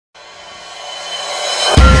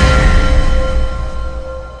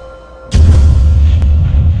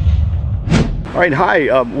right,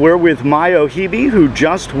 hi. We're with Mayo Hibi, who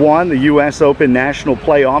just won the U.S. Open National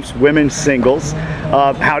Playoffs Women's Singles.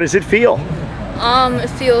 How does it feel? It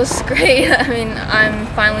feels great. I mean, I'm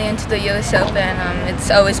finally into the U.S. Open. It's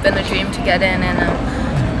always been a dream to get in, and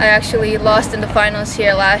I actually lost in the finals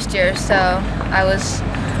here last year, so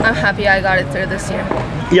I'm happy I got it through this year.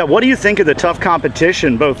 Yeah, what do you think of the tough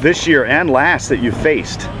competition both this year and last that you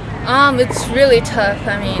faced? It's really tough.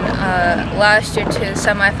 I mean, last year to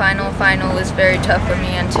semifinal, final was very tough for me,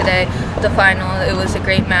 and today, the final, it was a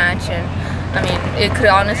great match, and I mean, it could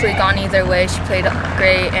honestly gone either way. She played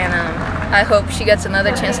great, and I hope she gets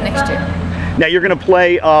another chance next year. Now you're going to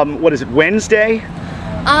play, what is it, Wednesday?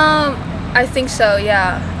 I think so,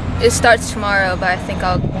 yeah. It starts tomorrow, but I think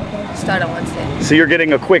I'll start on Wednesday. So you're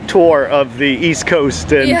getting a quick tour of the East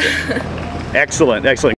Coast, and yeah. Excellent, excellent.